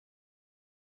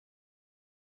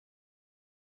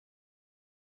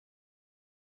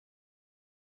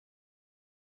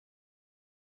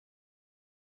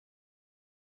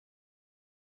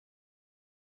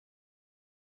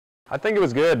I think it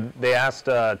was good. They asked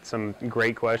some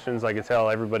great questions. I could tell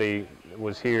everybody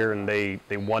was here and they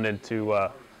wanted to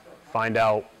find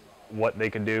out what they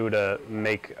could do to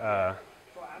make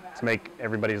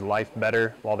everybody's life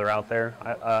better while they're out there.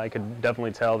 I could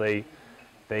definitely tell they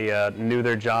knew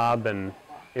their job, and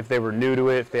if they were new to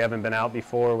it, if they haven't been out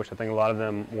before, which I think a lot of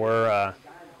them were,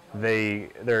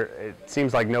 it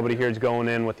seems like nobody here is going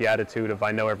in with the attitude of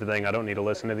I know everything, I don't need to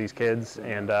listen to these kids,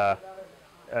 and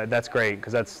that's great,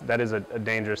 because that is a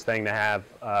dangerous thing to have.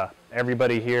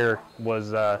 Everybody here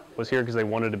was here because they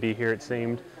wanted to be here, it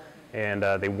seemed, and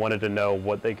they wanted to know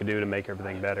what they could do to make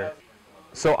everything better.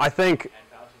 So I think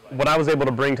what I was able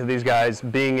to bring to these guys,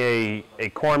 being a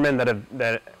corpsman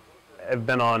that have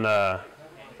been on a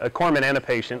corpsman and a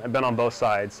patient, I've been on both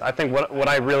sides. I think what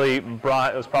I really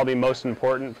brought, it was probably most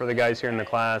important for the guys here in the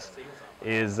class,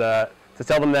 is to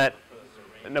tell them that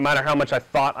no matter how much I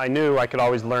thought I knew, I could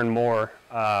always learn more,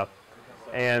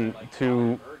 and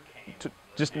to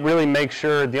just really make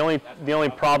sure the only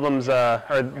problems,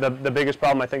 or the biggest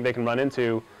problem I think they can run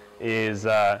into is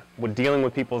with dealing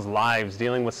with people's lives,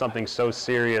 dealing with something so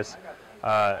serious,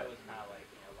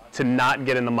 to not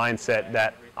get in the mindset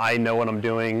that I know what I'm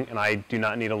doing and I do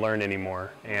not need to learn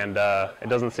anymore. And it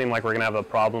doesn't seem like we're going to have a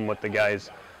problem with the guys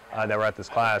that were at this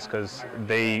class, because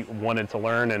they wanted to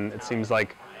learn, and it seems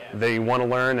like they want to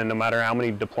learn, and no matter how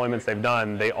many deployments they've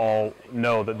done, they all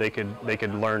know that they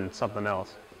could learn something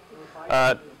else.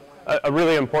 A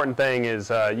really important thing is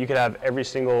you could have every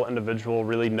single individual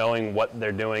really knowing what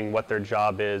they're doing, what their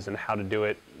job is, and how to do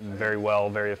it very well,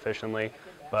 very efficiently.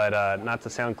 But not to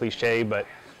sound cliche, but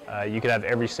you could have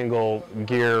every single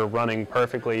gear running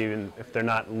perfectly, and if they're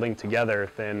not linked together,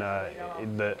 then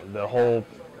the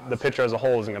picture as a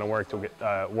whole isn't going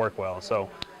to work well. So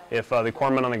if the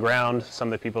corpsman on the ground, some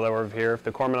of the people that were over here, if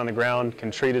the corpsman on the ground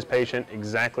can treat his patient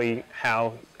exactly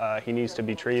how he needs to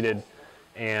be treated,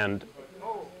 and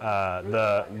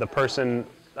the person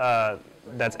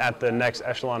that's at the next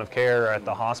echelon of care or at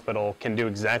the hospital can do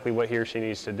exactly what he or she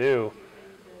needs to do,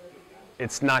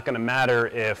 it's not going to matter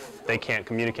if they can't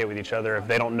communicate with each other, if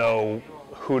they don't know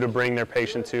who to bring their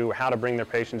patient to, or how to bring their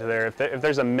patient to there. If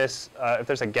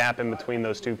there's a gap in between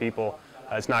those two people,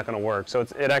 it's not going to work. So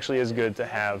it actually is good to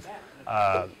have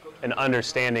an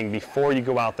understanding before you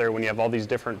go out there, when you have all these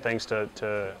different things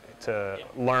to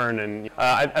learn. And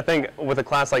I think with a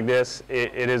class like this,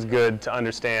 it is good to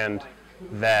understand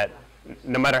that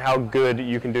no matter how good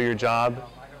you can do your job,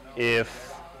 if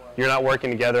you're not working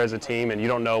together as a team and you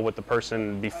don't know what the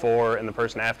person before and the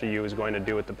person after you is going to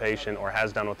do with the patient or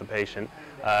has done with the patient,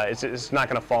 it's not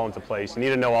going to fall into place. You need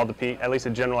to know at least a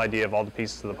general idea of all the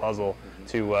pieces of the puzzle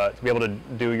to be able to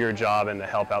do your job and to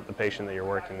help out the patient that you're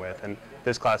working with. And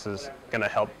this class is going to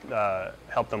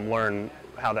help them learn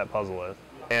how that puzzle is.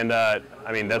 And I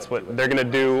mean, that's what they're going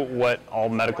to do, what all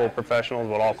medical professionals,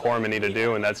 what all corpsmen need to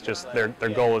do, and that's just their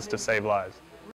goal is to save lives.